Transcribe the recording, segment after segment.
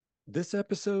This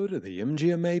episode of the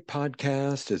MGMA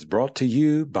podcast is brought to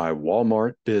you by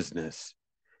Walmart Business.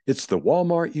 It's the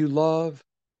Walmart you love,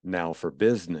 now for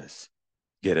business.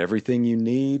 Get everything you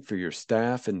need for your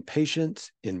staff and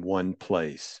patients in one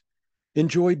place.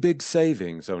 Enjoy big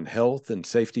savings on health and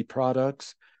safety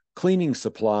products, cleaning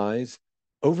supplies,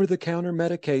 over-the-counter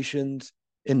medications,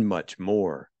 and much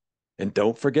more. And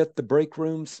don't forget the break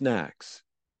room snacks.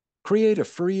 Create a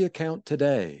free account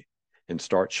today and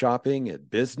start shopping at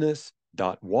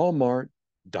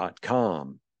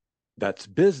business.walmart.com. That's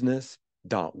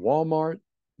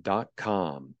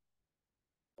business.walmart.com.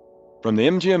 From the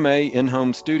MGMA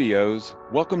in-home studios,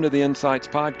 welcome to the Insights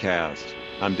Podcast.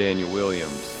 I'm Daniel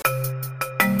Williams.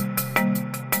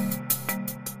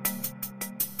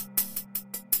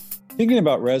 Thinking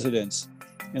about residents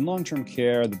in long-term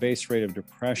care, the base rate of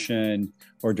depression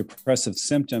or depressive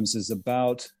symptoms is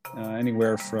about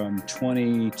anywhere from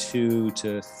 22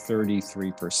 to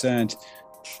 33%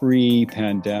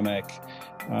 pre-pandemic.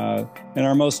 In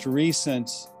our most recent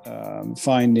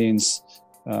findings,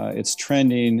 it's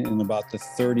trending in about the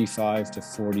 35 to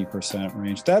 40%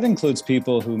 range. That includes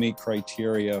people who meet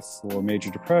criteria for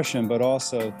major depression, but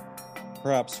also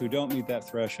perhaps who don't meet that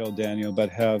threshold, Daniel, but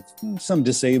have some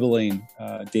disabling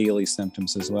daily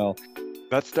symptoms as well.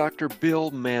 That's Dr.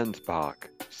 Bill Mansbach,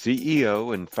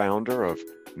 CEO and founder of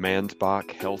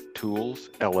Mansbach Health Tools,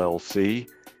 LLC,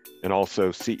 and also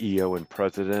CEO and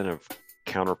president of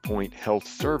Counterpoint Health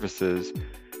Services,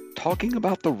 talking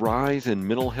about the rise in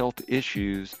mental health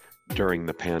issues during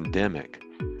the pandemic.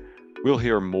 We'll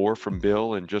hear more from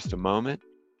Bill in just a moment,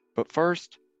 but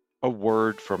first, a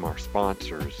word from our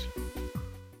sponsors.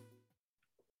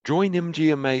 Join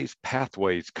MGMA's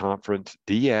Pathways Conference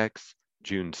DX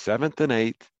June 7th and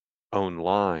 8th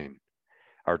online.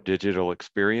 Our digital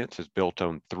experience is built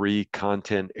on 3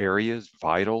 content areas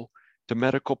vital to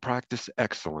medical practice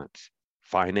excellence: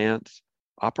 finance,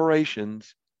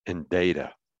 operations, and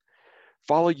data.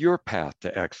 Follow your path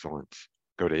to excellence.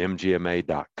 Go to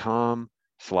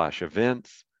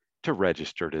mgma.com/events to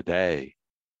register today.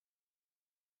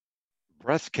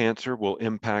 Breast cancer will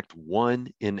impact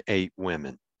 1 in 8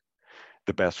 women.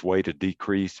 The best way to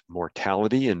decrease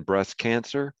mortality in breast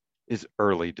cancer is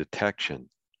early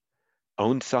detection.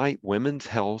 On-site Women's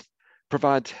Health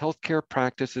provides healthcare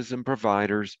practices and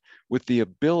providers with the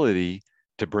ability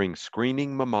to bring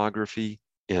screening mammography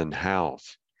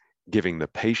in-house, giving the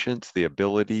patients the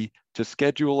ability to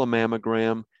schedule a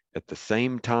mammogram at the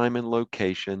same time and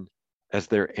location as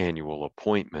their annual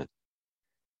appointment.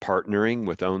 Partnering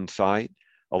with On-site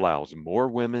allows more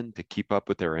women to keep up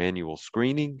with their annual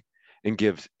screening and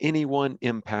gives anyone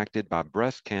impacted by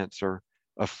breast cancer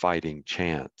a fighting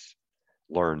chance.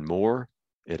 Learn more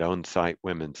at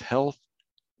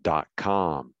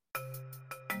onsitewomenshealth.com.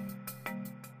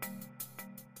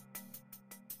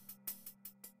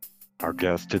 Our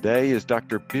guest today is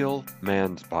Dr. Bill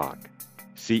Mansbach,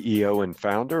 CEO and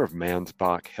founder of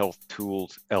Mansbach Health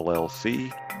Tools,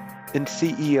 LLC, and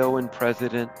CEO and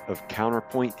president of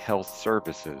Counterpoint Health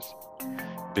Services.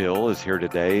 Bill is here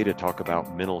today to talk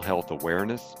about mental health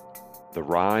awareness, the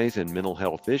rise in mental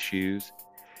health issues,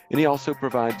 and he also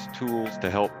provides tools to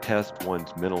help test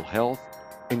one's mental health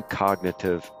and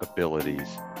cognitive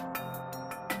abilities.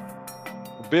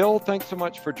 Bill, thanks so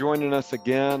much for joining us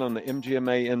again on the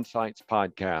MGMA Insights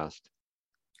podcast.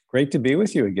 Great to be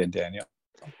with you again, Daniel.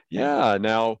 Yeah,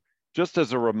 now, just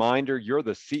as a reminder, you're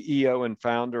the CEO and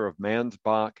founder of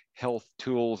Mansbach Health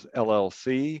Tools,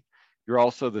 LLC. You're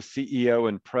also the CEO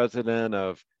and president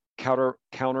of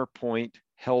Counterpoint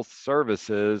Health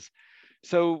Services.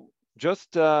 So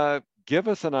just give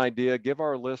us an idea, give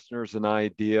our listeners an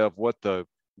idea of what the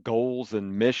goals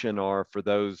and mission are for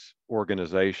those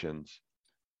organizations.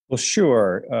 Well,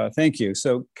 sure. Thank you.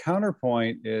 So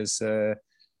Counterpoint is a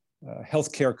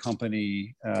healthcare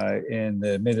company in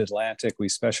the Mid-Atlantic. We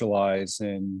specialize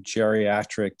in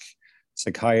geriatric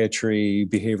psychiatry,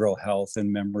 behavioral health, and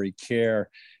memory care.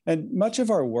 And much of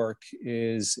our work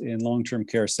is in long-term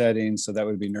care settings, so that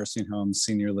would be nursing homes,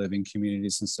 senior living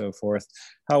communities, and so forth.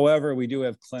 However, we do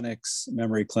have clinics,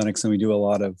 memory clinics, and we do a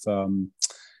lot of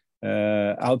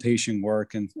outpatient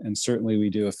work, and certainly we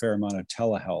do a fair amount of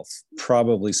telehealth,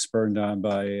 probably spurred on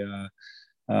by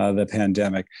the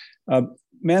pandemic.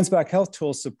 Mansbach Health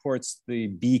Tools supports the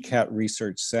BCAT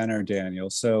Research Center, Daniel.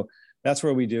 So that's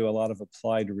where we do a lot of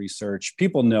applied research.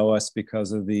 People know us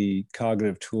because of the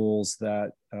cognitive tools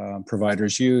that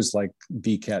providers use, like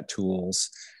BCAT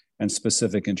tools and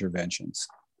specific interventions.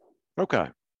 Okay.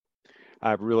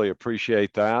 I really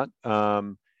appreciate that.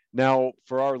 Now,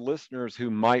 for our listeners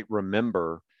who might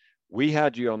remember, we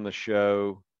had you on the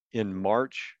show in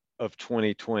March of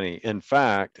 2020. In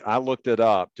fact, I looked it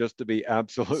up just to be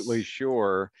absolutely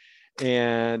sure.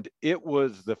 And it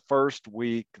was the first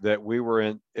week that we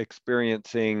were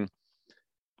experiencing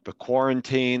the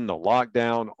quarantine, the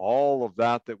lockdown, all of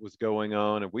that was going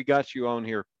on. And we got you on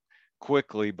here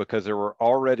quickly because there were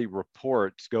already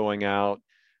reports going out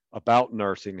about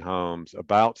nursing homes,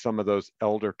 about some of those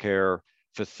elder care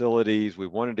facilities. We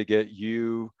wanted to get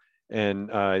you and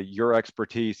your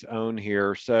expertise on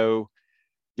here. So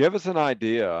give us an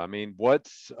idea. I mean,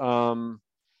 what's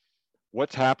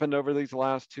happened over these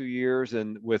last 2 years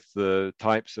and with the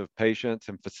types of patients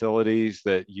and facilities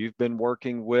that you've been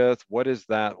working with? What does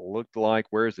that look like?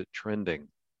 Where is it trending?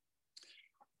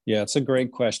 Yeah, it's a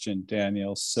great question,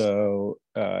 Daniel. So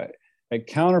at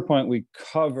Counterpoint, we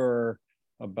cover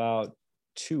about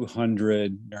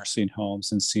 200 nursing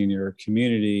homes and senior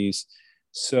communities.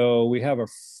 So we have a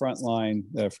front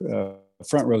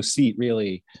row seat,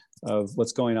 really, of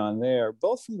what's going on there,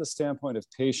 both from the standpoint of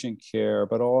patient care,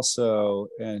 but also,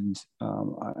 and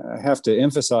I have to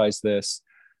emphasize this,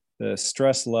 the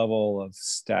stress level of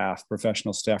staff,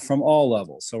 professional staff from all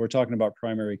levels. So we're talking about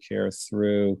primary care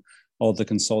through all the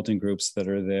consulting groups that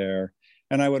are there.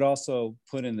 And I would also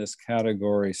put in this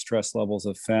category stress levels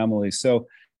of families. So,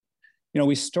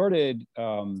 we started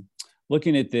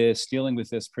looking at this, dealing with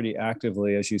this pretty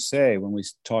actively, as you say, when we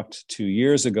talked 2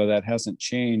 years ago. That hasn't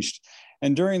changed.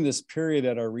 And during this period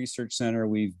at our research center,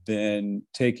 we've been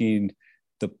taking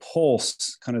the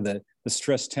pulse, kind of the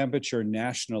stress temperature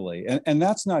nationally. And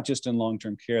that's not just in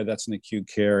long-term care, that's in acute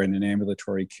care and in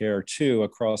ambulatory care too,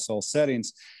 across all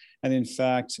settings. And in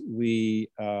fact, we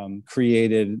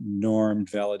created, normed,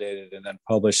 validated, and then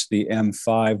published the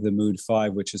M5, the Mood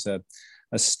 5, which is a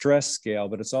stress scale,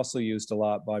 but it's also used a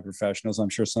lot by professionals. I'm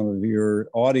sure some of your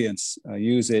audience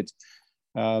use it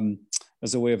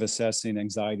as a way of assessing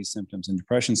anxiety symptoms and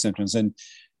depression symptoms. And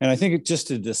I think just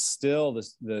to distill the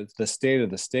state of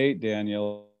the state,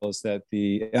 Daniel, is that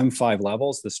the M5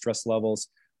 levels, the stress levels,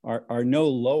 are no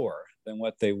lower than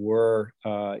what they were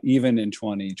even in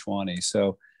 2020.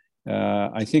 So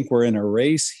I think we're in a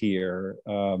race here,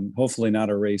 hopefully not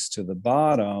a race to the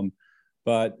bottom,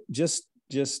 but just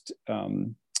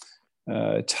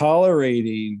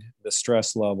tolerating the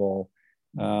stress level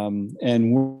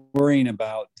and worrying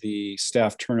about the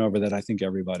staff turnover that I think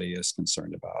everybody is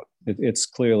concerned about. It's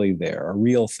clearly there, a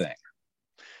real thing.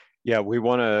 Yeah, we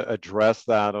want to address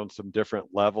that on some different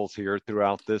levels here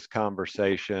throughout this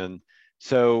conversation.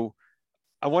 So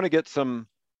I want to get some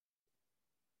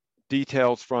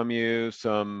details from you,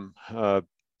 some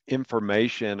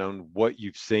information on what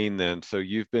you've seen then. So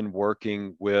you've been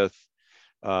working with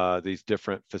these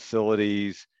different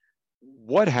facilities.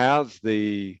 What has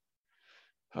the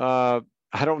I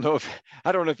don't know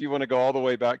if you want to go all the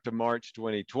way back to March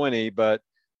 2020, but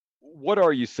what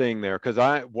are you seeing there? Because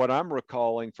what I'm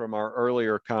recalling from our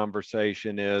earlier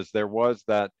conversation is there was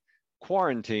that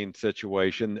quarantine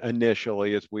situation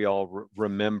initially, as we all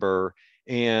remember,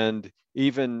 and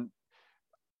even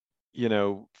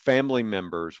family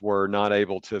members were not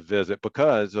able to visit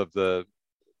because of the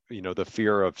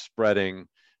fear of spreading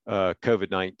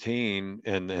COVID-19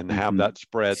 and have that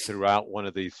spread throughout one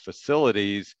of these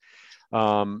facilities.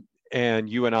 And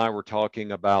you and I were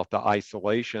talking about the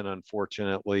isolation,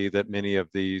 unfortunately, that many of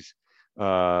these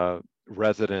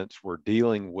residents were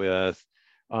dealing with.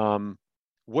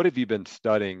 What have you been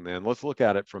studying then? Let's look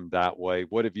at it from that way.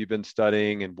 What have you been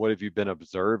studying and what have you been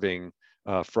observing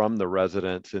from the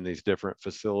residents in these different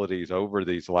facilities over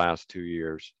these last 2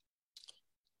 years?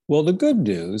 Well, the good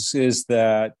news is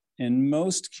that in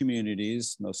most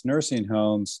communities, most nursing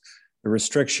homes, the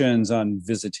restrictions on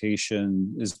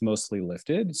visitation is mostly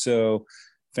lifted. So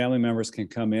family members can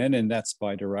come in, and that's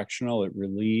bidirectional. It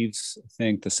relieves, I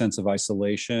think, the sense of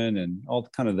isolation and all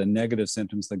kind of the negative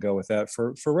symptoms that go with that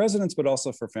for residents, but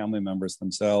also for family members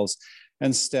themselves.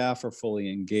 And staff are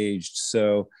fully engaged.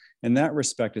 So in that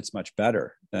respect, it's much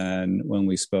better than when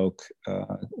we spoke,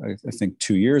 I think,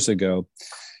 2 years ago.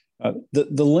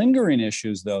 The lingering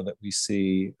issues, though, that we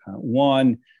see,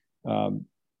 one,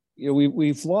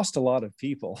 we've lost a lot of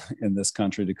people in this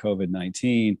country to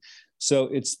COVID-19. So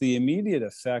it's the immediate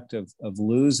effect of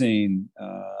losing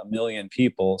 1 million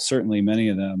people, certainly many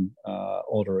of them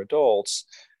older adults,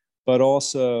 but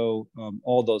also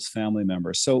all those family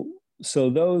members. So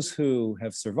those who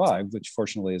have survived, which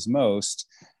fortunately is most,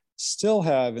 still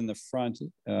have in the front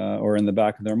or in the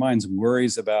back of their minds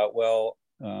worries about, well,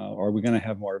 are we going to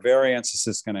have more variants? Is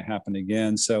this going to happen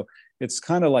again? So it's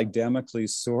kind of like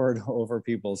Damocles' sword over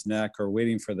people's neck or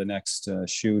waiting for the next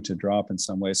shoe to drop in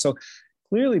some way. So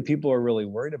clearly people are really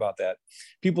worried about that.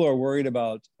 People are worried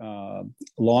about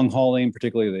long hauling,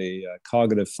 particularly the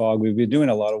cognitive fog. We've been doing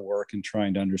a lot of work in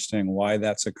trying to understand why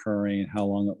that's occurring, how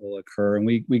long it will occur, and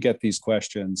we get these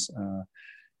questions,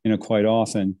 quite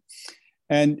often.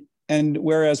 And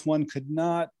whereas one could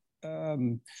not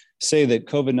say that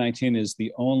COVID-19 is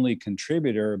the only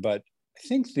contributor, but I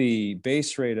think the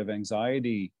base rate of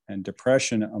anxiety and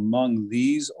depression among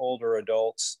these older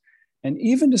adults, and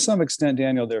even to some extent,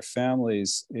 Daniel, their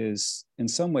families, is in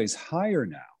some ways higher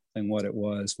now than what it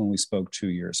was when we spoke 2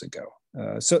 years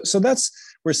ago. So that's,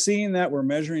 we're seeing that, we're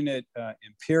measuring it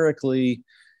empirically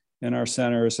in our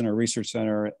centers, in our research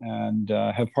center, and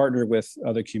have partnered with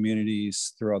other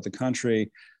communities throughout the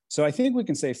country. So I think we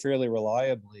can say fairly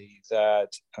reliably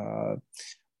that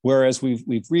whereas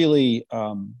we've really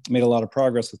made a lot of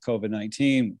progress with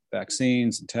COVID-19,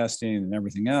 vaccines and testing and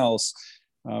everything else,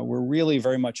 we're really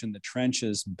very much in the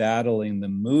trenches battling the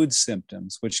mood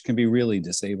symptoms, which can be really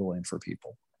disabling for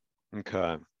people.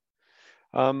 Okay.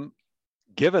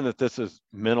 Given that this is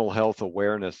Mental Health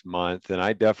Awareness Month, and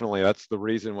that's the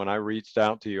reason when I reached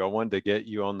out to you, I wanted to get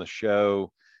you on the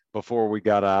show before we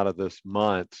got out of this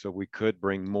month so we could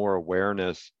bring more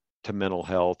awareness to mental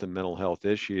health and mental health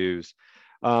issues.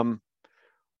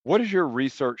 What is your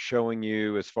research showing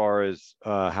you as far as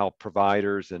how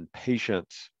providers and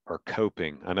patients are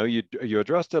coping? I know you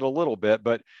addressed it a little bit,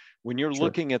 but when you're Sure.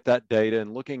 looking at that data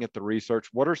and looking at the research,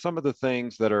 what are some of the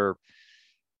things that are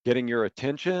getting your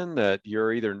attention, that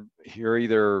you're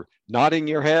either nodding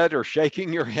your head or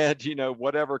shaking your head,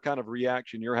 whatever kind of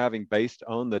reaction you're having based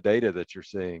on the data that you're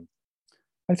seeing?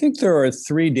 I think there are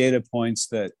 3 data points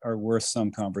that are worth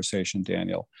some conversation,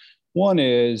 Daniel. One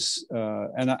is,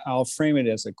 and I'll frame it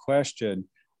as a question,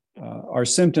 are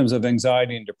symptoms of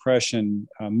anxiety and depression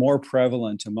more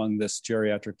prevalent among this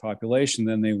geriatric population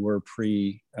than they were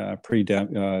pre-COVID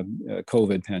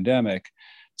pandemic?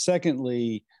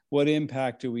 Secondly, what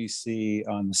impact do we see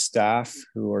on the staff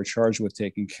who are charged with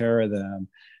taking care of them?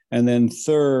 And then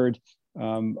third,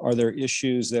 are there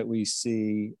issues that we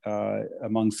see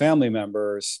among family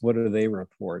members? What do they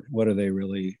report? What are they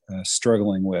really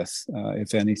struggling with,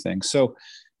 if anything? So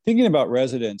thinking about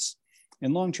residents,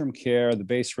 in long-term care, the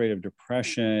base rate of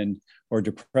depression or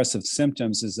depressive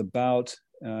symptoms is about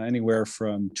anywhere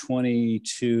from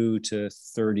 22 to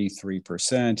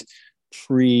 33%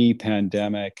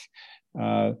 pre-pandemic.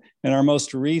 In our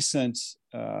most recent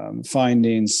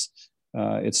findings,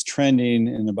 it's trending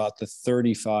in about the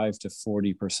 35 to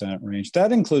 40% range.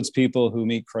 That includes people who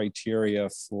meet criteria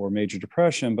for major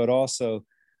depression, but also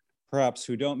perhaps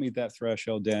who don't meet that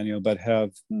threshold, Daniel, but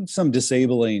have some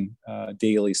disabling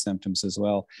daily symptoms as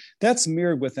well. That's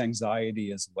mirrored with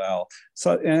anxiety as well.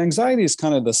 So anxiety is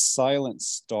kind of the silent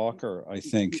stalker, I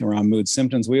think, around mood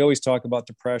symptoms. We always talk about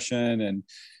depression, and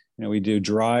we do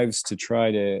drives to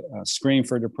try to screen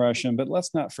for depression, but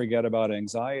let's not forget about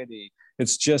anxiety.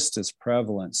 It's just as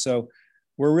prevalent. So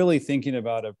we're really thinking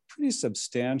about a pretty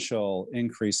substantial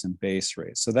increase in base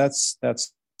rate. So that's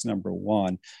number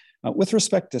one. With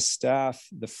respect to staff,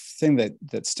 the thing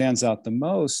that stands out the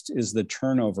most is the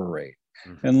turnover rate.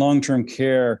 Mm-hmm. In long-term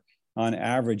care, on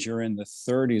average, you're in the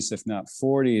 30s, if not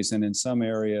 40s, and in some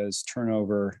areas,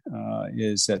 turnover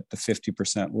is at the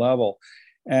 50% level.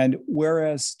 And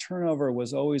whereas turnover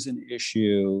was always an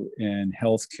issue in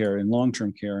healthcare, in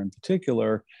long-term care in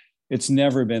particular, it's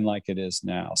never been like it is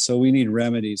now. So we need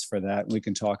remedies for that. We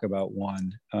can talk about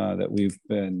one that we've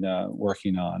been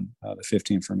working on, the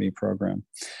 15 for Me program.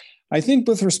 I think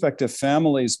with respect to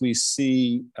families, we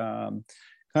see kind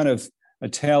of a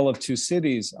tale of two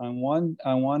cities. On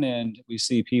one end, we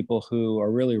see people who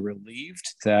are really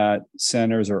relieved that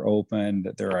centers are open,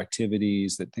 that there are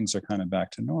activities, that things are kind of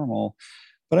back to normal.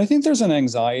 But I think there's an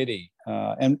anxiety,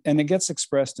 and it gets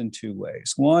expressed in 2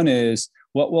 ways. One is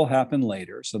what will happen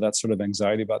later. So that's sort of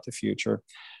anxiety about the future.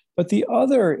 But the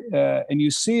other, and you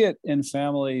see it in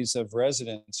families of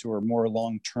residents who are more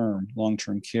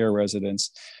long-term care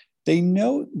residents, they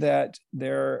note that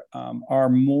there are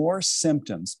more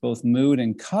symptoms, both mood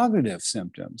and cognitive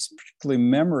symptoms, particularly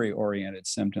memory-oriented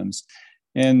symptoms,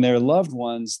 in their loved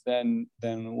ones than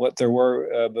what there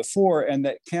were before, and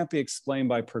that can't be explained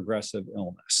by progressive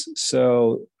illness.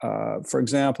 So, for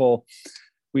example,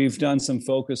 we've done some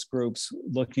focus groups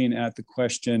looking at the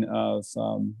question of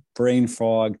brain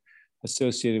fog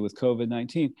associated with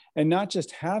COVID-19, and not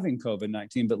just having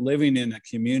COVID-19, but living in a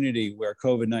community where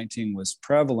COVID-19 was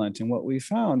prevalent. And what we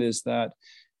found is that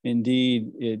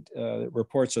indeed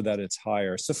reports are that it's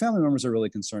higher. So family members are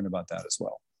really concerned about that as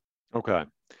well. Okay.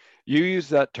 You use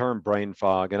that term brain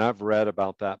fog, and I've read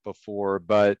about that before,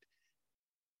 but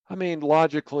I mean,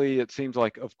 logically, it seems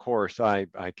like, of course, I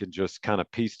can just kind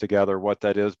of piece together what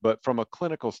that is. But from a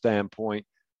clinical standpoint,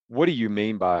 what do you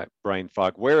mean by brain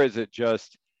fog? Where is it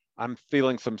just I'm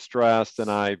feeling some stress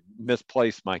and I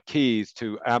misplaced my keys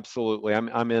to absolutely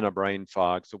I'm in a brain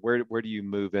fog. So where do you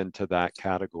move into that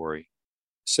category?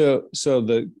 So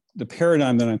the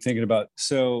paradigm that I'm thinking about.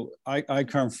 So I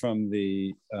come from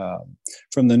the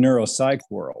neuropsych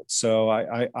world. So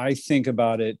I think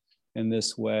about it in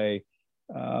this way.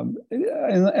 And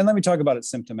let me talk about it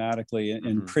symptomatically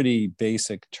in pretty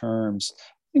basic terms.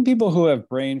 I think people who have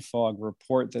brain fog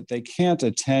report that they can't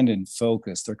attend and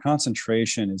focus. Their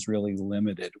concentration is really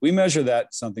limited. We measure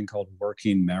that something called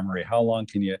working memory. How long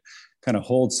can you kind of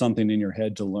hold something in your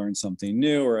head to learn something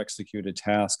new or execute a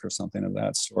task or something of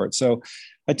that sort? So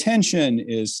attention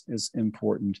is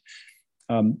important.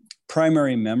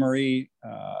 Primary memory,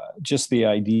 just the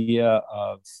idea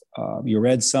of you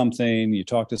read something, you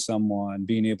talk to someone,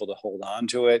 being able to hold on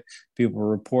to it. People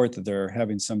report that they're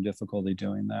having some difficulty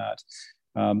doing that.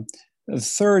 The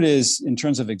third is in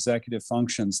terms of executive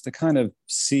functions, the kind of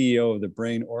CEO of the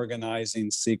brain, organizing,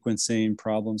 sequencing,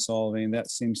 problem solving,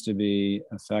 that seems to be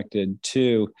affected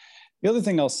too. The other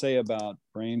thing I'll say about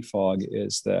brain fog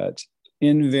is that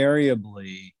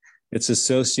invariably it's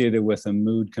associated with a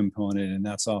mood component, and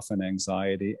that's often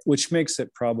anxiety, which makes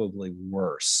it probably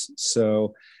worse.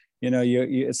 So,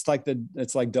 it's like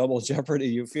double jeopardy.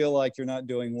 You feel like you're not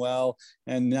doing well,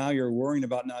 and now you're worrying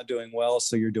about not doing well,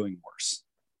 so you're doing worse.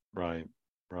 Right,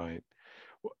 right.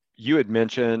 You had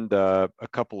mentioned a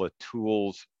couple of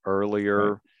tools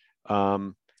earlier.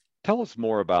 Right. Tell us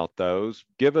more about those.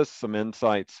 Give us some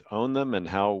insights on them and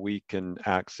how we can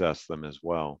access them as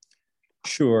well.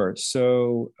 Sure.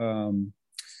 So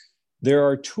there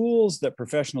are tools that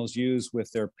professionals use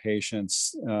with their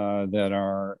patients that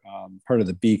are part of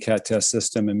the BCAT test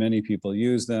system, and many people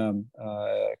use them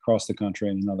across the country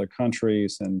and in other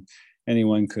countries. And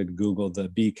anyone could Google the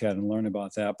BCAT and learn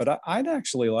about that. But I'd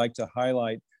actually like to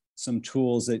highlight some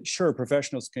tools that, sure,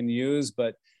 professionals can use,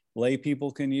 but lay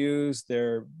people can use.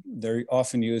 They're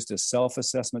often used as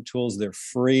self-assessment tools. They're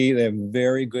free. They have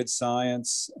very good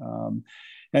science.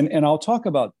 And I'll talk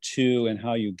about two and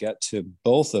how you get to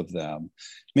both of them.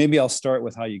 Maybe I'll start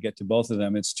with how you get to both of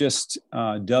them. It's just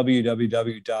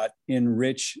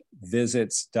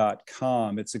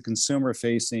www.enrichvisits.com. It's a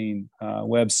consumer-facing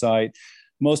website.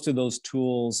 Most of those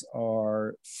tools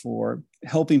are for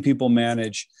helping people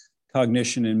manage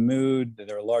cognition and mood.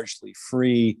 They're largely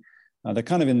free. They're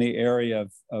kind of in the area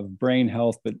of brain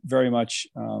health, but very much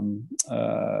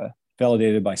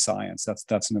validated by science.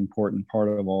 That's an important part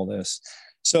of all this.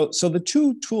 So the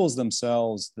two tools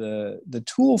themselves, the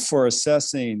tool for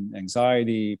assessing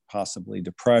anxiety, possibly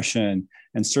depression,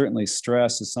 and certainly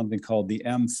stress is something called the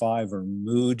M5 or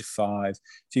Mood 5.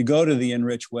 If you go to the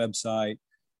Enrich website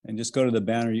and just go to the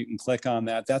banner, you can click on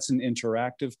that. That's an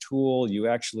interactive tool. You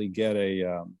actually get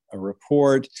a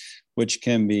report, which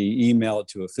can be emailed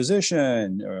to a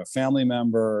physician or a family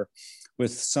member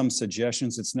with some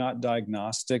suggestions. It's not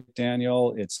diagnostic,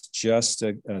 Daniel. It's just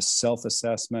a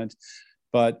self-assessment.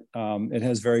 But it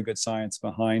has very good science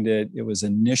behind it. It was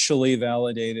initially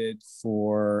validated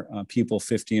for people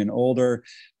 50 and older,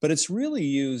 but it's really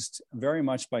used very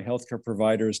much by healthcare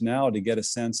providers now to get a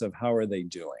sense of how are they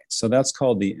doing. So that's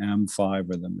called the M5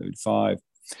 or the Mood 5.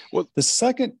 Well, the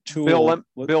second tool... Bill,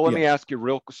 let me ask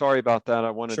you sorry about that.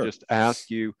 I want to just ask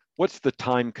you, what's the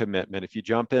time commitment? If you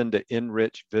jump into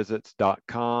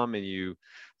enrichvisits.com and you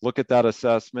look at that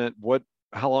assessment,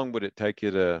 how long would it take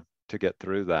you to get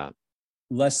through that?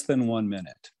 Less than 1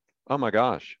 minute. Oh my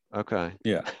gosh. Okay.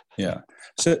 Yeah.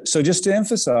 So just to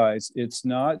emphasize, it's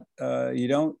not, you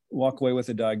don't walk away with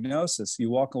a diagnosis, you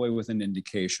walk away with an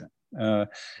indication.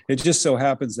 It just so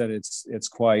happens that it's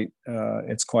quite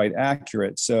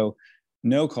accurate. So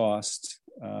no cost,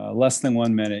 less than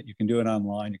 1 minute. You can do it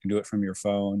online. You can do it from your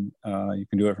phone. You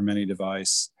can do it from any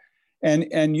device.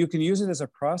 And you can use it as a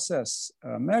process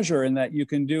measure in that you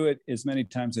can do it as many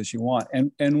times as you want.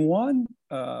 And one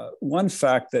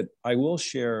fact that I will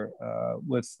share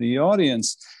with the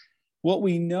audience, what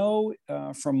we know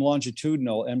from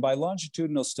longitudinal, and by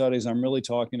longitudinal studies, I'm really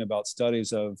talking about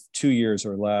studies of 2 years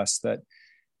or less, that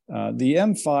the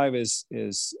M5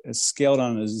 is scaled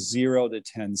on a 0 to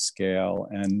 10 scale,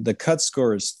 and the cut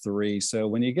score is 3. So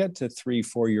when you get to 3,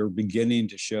 4, you're beginning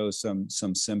to show some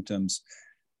symptoms.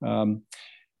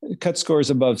 Cut scores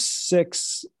above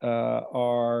 6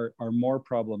 are more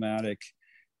problematic.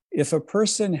 If a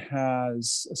person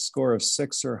has a score of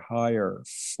 6 or higher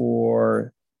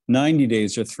for 90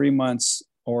 days or 3 months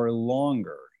or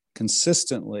longer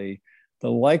consistently, the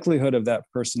likelihood of that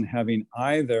person having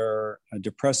either a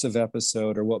depressive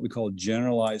episode or what we call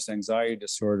generalized anxiety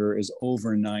disorder is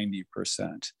over 90%.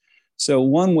 So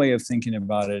one way of thinking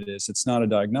about it is it's not a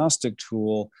diagnostic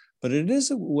tool, but it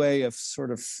is a way of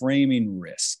sort of framing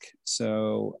risk.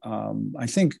 So I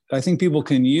think people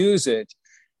can use it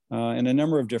in a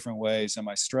number of different ways. Am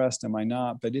I stressed? Am I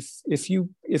not? But if you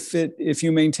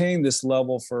maintain this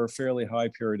level for a fairly high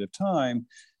period of time,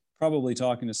 probably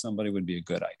talking to somebody would be a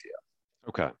good idea.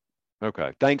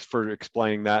 Okay. Thanks for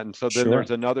explaining that. And so then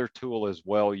there's another tool as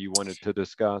well you wanted to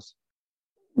discuss.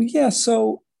 Yeah.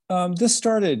 So this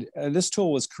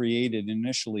tool was created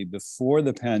initially before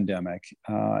the pandemic,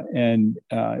 and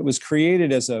it was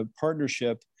created as a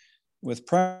partnership with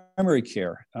primary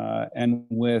care and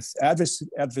with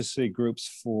advocacy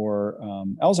groups for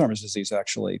Alzheimer's disease,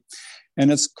 actually.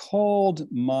 And it's called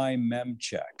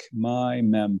MyMemCheck.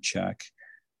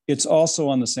 It's also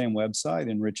on the same website,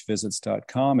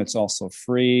 enrichvisits.com. It's also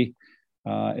free.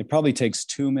 It probably takes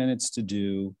 2 minutes to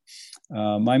do.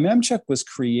 MyMemCheck was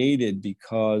created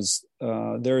because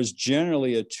there is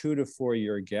generally a 2 to 4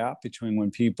 year gap between when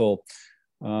people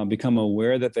become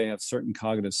aware that they have certain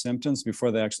cognitive symptoms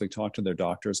before they actually talk to their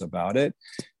doctors about it.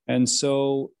 And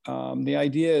so the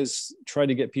idea is try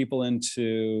to get people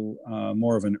into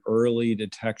more of an early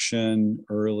detection,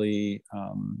 early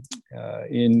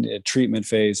in a treatment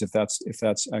phase, if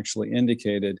that's actually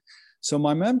indicated. So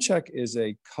MyMemCheck is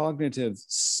a cognitive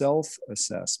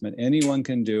self-assessment. Anyone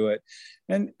can do it.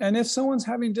 And if someone's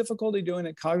having difficulty doing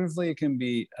it cognitively, it can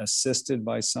be assisted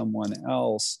by someone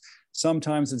else.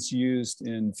 Sometimes it's used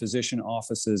in physician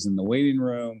offices in the waiting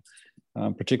room,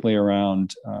 particularly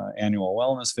around annual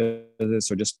wellness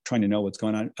visits or just trying to know what's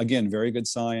going on. Again, very good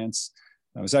science.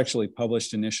 It was actually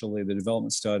published initially, the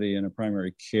development study, in a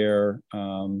primary care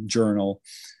journal.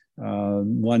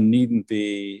 One needn't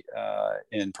be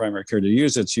in primary care to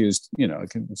use it. It's used,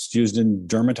 it's used in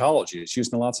dermatology. It's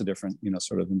used in lots of different,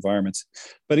 sort of environments.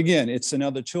 But again, it's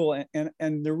another tool.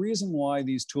 And the reason why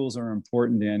these tools are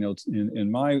important, Daniel,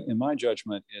 in my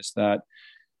judgment, is that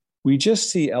we just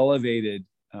see elevated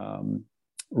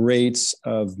rates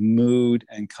of mood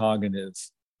and cognitive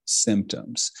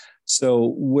symptoms.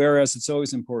 So whereas it's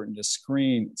always important to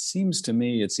screen, it seems to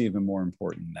me it's even more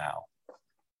important now.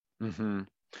 Mm-hmm.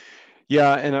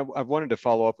 Yeah, and I wanted to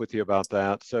follow up with you about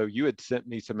that. So you had sent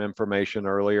me some information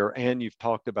earlier, and you've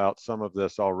talked about some of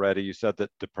this already. You said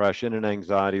that depression and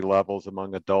anxiety levels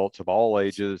among adults of all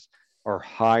ages are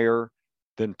higher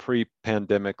than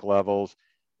pre-pandemic levels.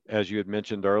 As you had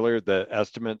mentioned earlier, the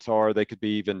estimates are they could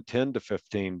be even 10 to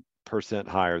 15%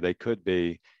 higher. They could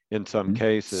be in some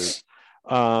cases.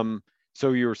 So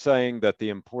you were saying that the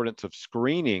importance of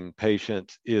screening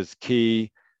patients is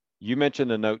key. You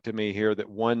mentioned a note to me here that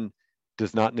one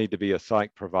does not need to be a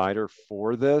psych provider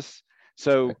for this.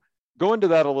 So go into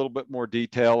that a little bit more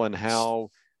detail and how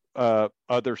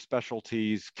other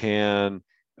specialties can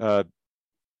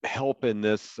help in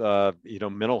this,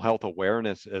 mental health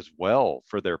awareness as well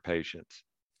for their patients.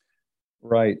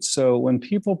 Right. So when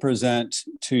people present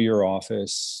to your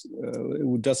office,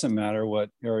 it doesn't matter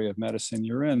what area of medicine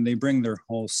you're in, they bring their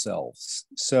whole selves.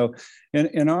 So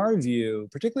in our view,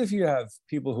 particularly if you have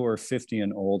people who are 50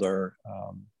 and older,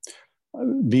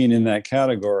 being in that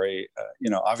category,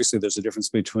 obviously there's a difference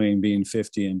between being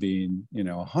 50 and being,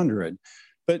 100.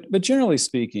 But generally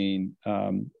speaking,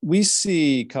 we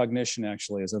see cognition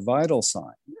actually as a vital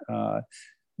sign.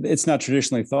 It's not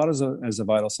traditionally thought as a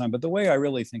vital sign, but the way I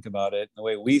really think about it, the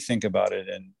way we think about it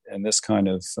in this kind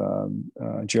of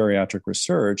geriatric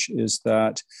research is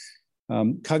that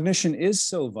cognition is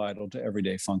so vital to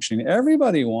everyday functioning.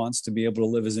 Everybody wants to be able to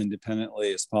live as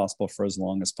independently as possible for as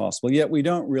long as possible, yet we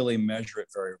don't really measure it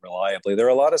very reliably. There are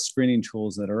a lot of screening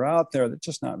tools that are out there that are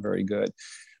just not very good.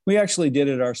 We actually did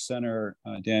at our center,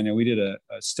 Daniel, we did a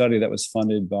study that was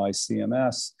funded by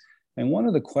CMS. And one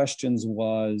of the questions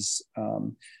was,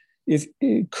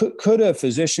 could a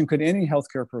physician, could any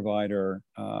healthcare provider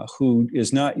who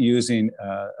is not using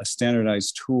a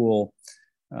standardized tool,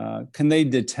 can they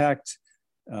detect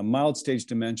mild stage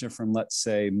dementia from, let's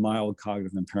say, mild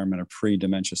cognitive impairment or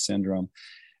pre-dementia syndrome?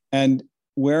 And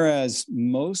whereas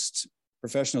most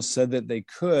professionals said that they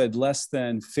could, less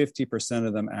than 50%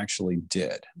 of them actually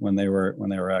did when they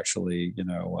were actually,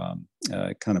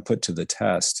 kind of put to the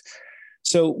test.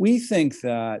 So we think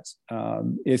that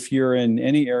if you're in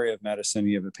any area of medicine,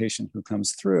 you have a patient who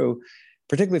comes through,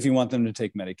 particularly if you want them to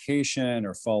take medication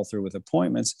or follow through with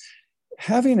appointments,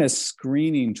 having a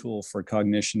screening tool for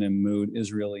cognition and mood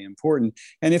is really important.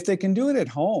 And if they can do it at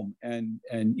home and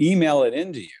email it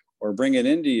into you or bring it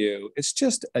into you, it's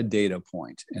just a data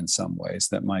point in some ways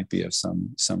that might be of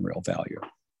some real value.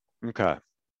 Okay.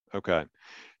 Okay.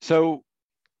 So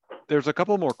there's a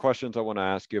couple more questions I want to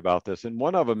ask you about this. And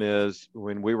one of them is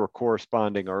when we were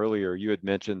corresponding earlier, you had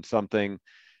mentioned something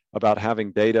about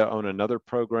having data on another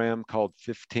program called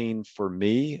 15 for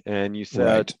Me. And you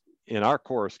said Right. in our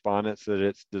correspondence that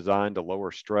it's designed to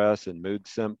lower stress and mood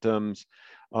symptoms.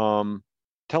 Um,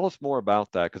 Tell us more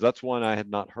about that, because that's one I had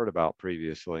not heard about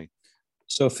previously.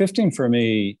 So 15 for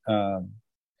Me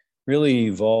really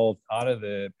evolved out of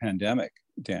the pandemic,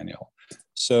 Daniel.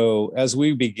 So as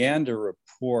we began to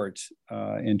report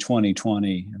in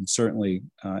 2020 and certainly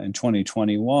in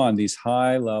 2021, these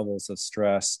high levels of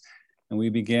stress, and we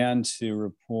began to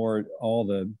report all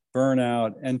the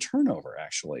burnout and turnover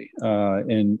actually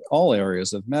in all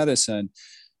areas of medicine.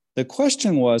 The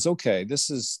question was, okay, this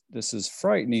is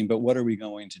frightening, but what are we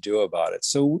going to do about it?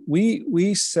 So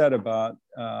we set about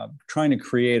trying to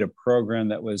create a program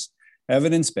that was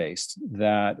evidence-based,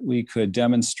 that we could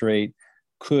demonstrate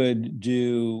could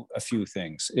do a few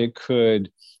things. It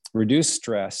could reduce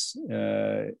stress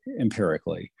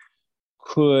empirically,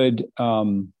 could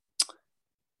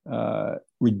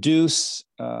reduce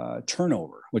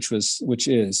turnover, which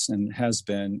is and has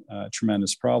been a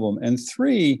tremendous problem, and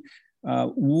three,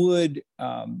 would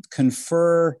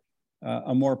confer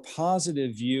a more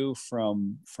positive view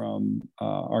from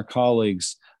our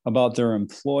colleagues about their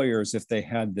employers if they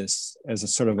had this as a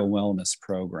sort of a wellness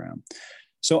program.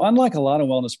 So unlike a lot of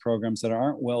wellness programs that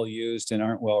aren't well used and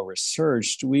aren't well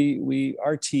researched,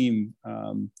 our team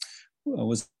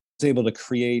was able to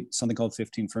create something called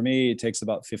 15 for Me. It takes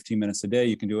about 15 minutes a day.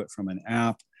 You can do it from an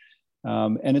app.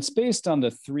 And it's based on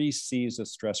the 3 C's of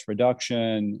stress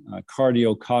reduction,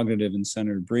 cardio, cognitive, and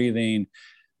centered breathing.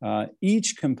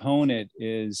 Each component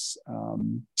is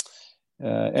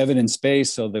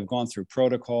evidence-based, so they've gone through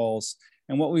protocols.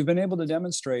 And what we've been able to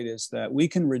demonstrate is that we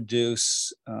can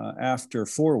reduce, after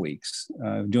 4 weeks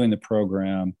doing the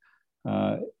program,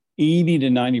 80 to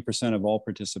 90% of all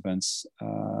participants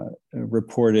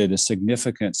reported a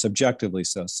significant, subjectively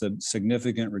so,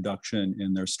 significant reduction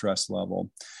in their stress level.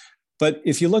 But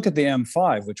if you look at the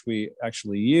M5, which we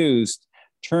actually used,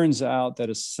 turns out that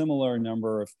a similar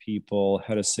number of people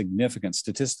had a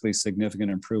statistically significant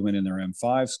improvement in their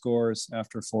M5 scores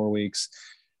after 4 weeks.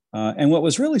 And what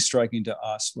was really striking to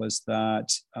us was that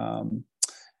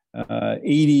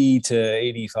 80 to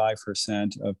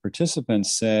 85% of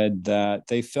participants said that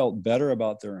they felt better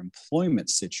about their employment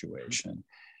situation.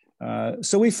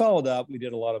 So we followed up. We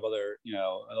did a lot of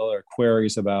other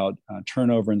queries about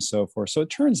turnover and so forth. So it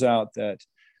turns out that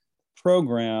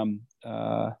program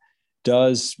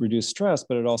does reduce stress,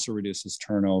 but it also reduces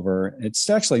turnover. It's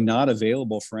actually not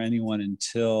available for anyone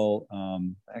until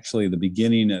actually the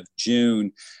beginning of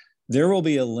June. There will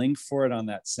be a link for it on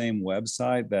that same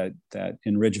website, that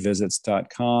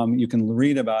enrichvisits.com. You can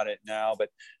read about it now, but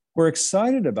we're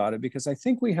excited about it because I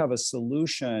think we have a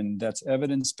solution that's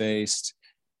evidence-based,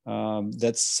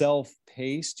 that's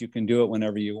self-paced. You can do it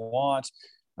whenever you want.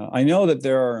 I know that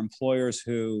there are employers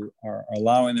who are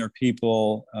allowing their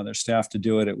people, their staff, to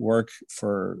do it at work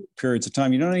for periods of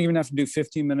time. You don't even have to do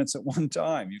 15 minutes at one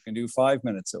time. You can do 5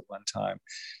 minutes at one time.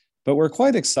 But we're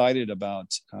quite excited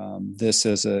about this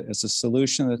as a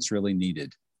solution that's really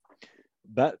needed.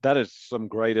 That is some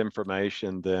great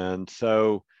information then.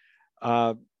 So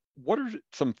what are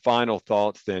some final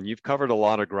thoughts then? You've covered a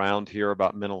lot of ground here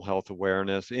about mental health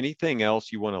awareness. Anything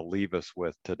else you want to leave us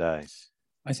with today?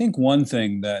 I think one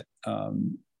thing that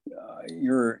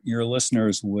your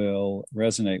listeners will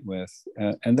resonate with,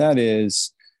 and that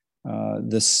is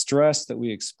the stress that we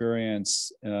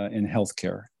experience in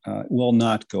healthcare will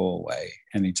not go away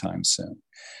anytime soon.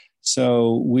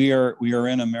 So we are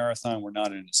in a marathon. We're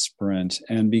not in a sprint,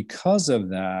 and because of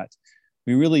that,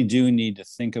 we really do need to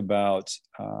think about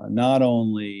not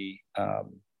only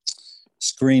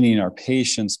screening our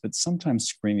patients, but sometimes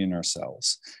screening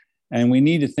ourselves. And we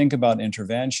need to think about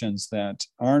interventions that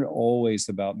aren't always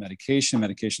about medication.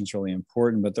 Medication is really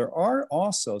important, but there are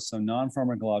also some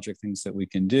non-pharmacologic things that we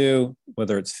can do,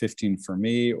 whether it's 15 for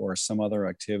Me or some other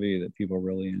activity that people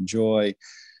really enjoy.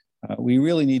 We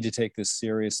really need to take this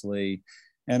seriously.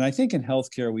 And I think in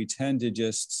healthcare, we tend to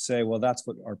just say, well, that's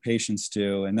what our patients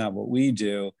do and not what we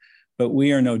do. But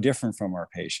we are no different from our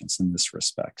patients in this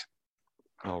respect.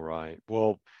 All right.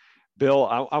 Well, Bill,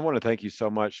 I want to thank you so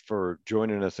much for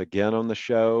joining us again on the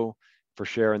show, for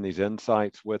sharing these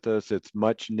insights with us. It's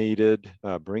much needed,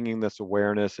 bringing this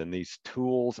awareness and these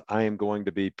tools. I am going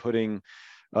to be putting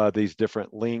these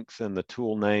different links and the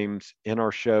tool names in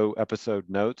our show episode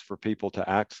notes for people to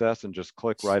access and just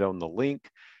click right on the link.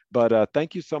 But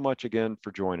thank you so much again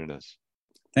for joining us.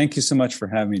 Thank you so much for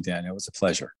having me, Daniel. It was a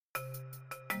pleasure.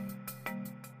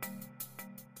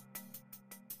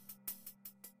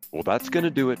 Well, that's going to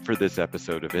do it for this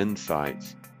episode of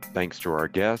Insights. Thanks to our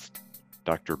guest,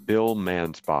 Dr. Bill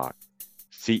Mansbach,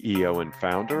 CEO and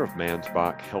founder of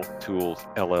Mansbach Health Tools,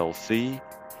 LLC,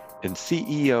 and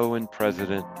CEO and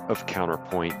president of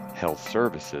Counterpoint Health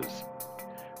Services.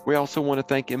 We also want to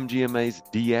thank MGMA's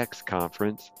DX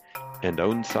Conference and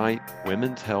OnSite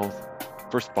Women's Health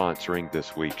for sponsoring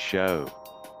this week's show.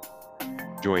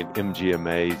 Join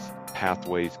MGMA's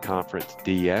Pathways Conference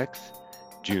DX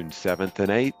June 7th and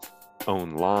 8th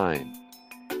online.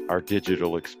 Our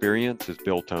digital experience is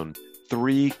built on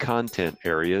 3 content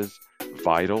areas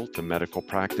vital to medical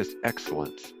practice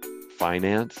excellence: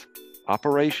 finance,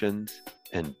 operations,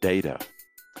 and data.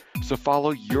 So follow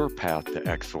your path to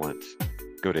excellence.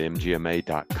 Go to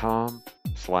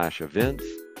mgma.com/events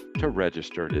to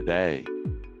register today.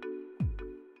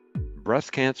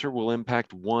 Breast cancer will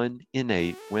impact 1 in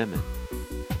 8 women.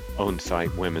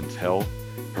 OnSite Women's Health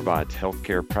provides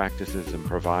healthcare practices and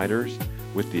providers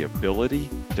with the ability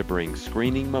to bring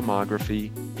screening mammography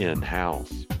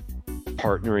in-house.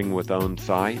 Partnering with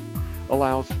OnSite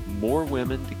allows more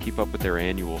women to keep up with their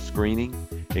annual screening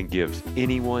and gives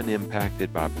anyone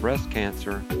impacted by breast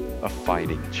cancer a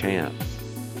fighting chance.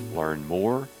 Learn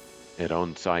more at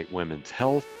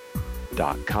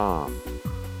onsitewomenshealth.com.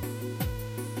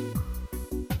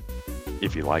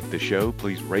 If you like the show,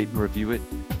 please rate and review it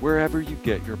wherever you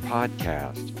get your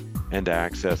podcast. And to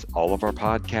access all of our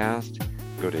podcasts,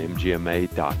 go to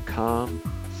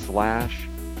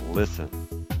mgma.com/listen.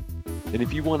 And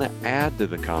if you want to add to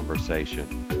the conversation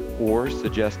or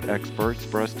suggest experts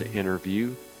for us to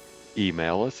interview,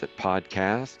 email us at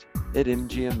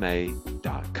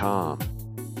podcast@mgma.com.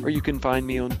 Or you can find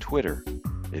me on Twitter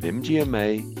at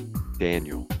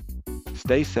mgma.daniel.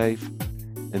 Stay safe,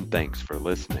 and thanks for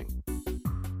listening.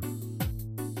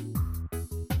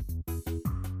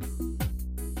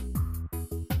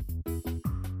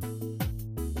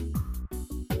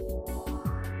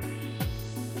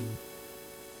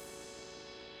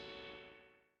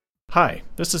 Hi,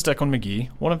 this is Declan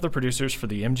McGee, one of the producers for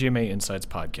the MGMA Insights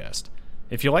podcast.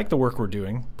 If you like the work we're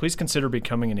doing, please consider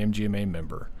becoming an MGMA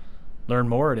member. Learn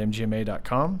more at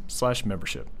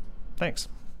mgma.com/membership. Thanks.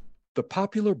 The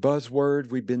popular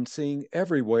buzzword we've been seeing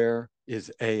everywhere is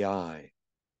AI.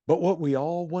 But what we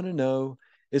all want to know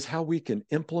is how we can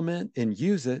implement and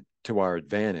use it to our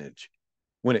advantage.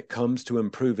 When it comes to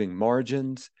improving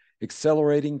margins,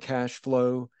 accelerating cash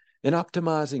flow, and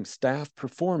optimizing staff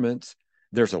performance,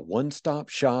 there's a one-stop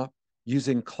shop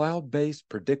using cloud-based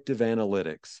predictive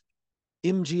analytics.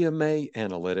 MGMA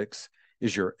Analytics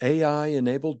is your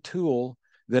AI-enabled tool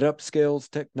that upscales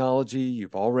technology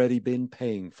you've already been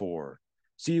paying for,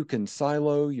 so you can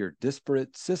silo your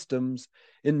disparate systems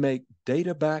and make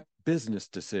data-backed business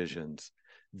decisions.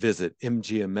 Visit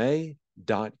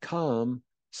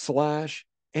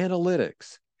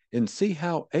mgma.com/analytics and see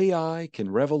how AI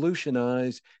can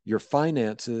revolutionize your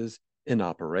finances and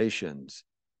operations.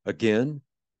 Again,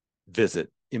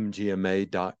 visit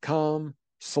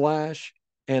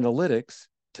mgma.com/analytics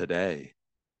today.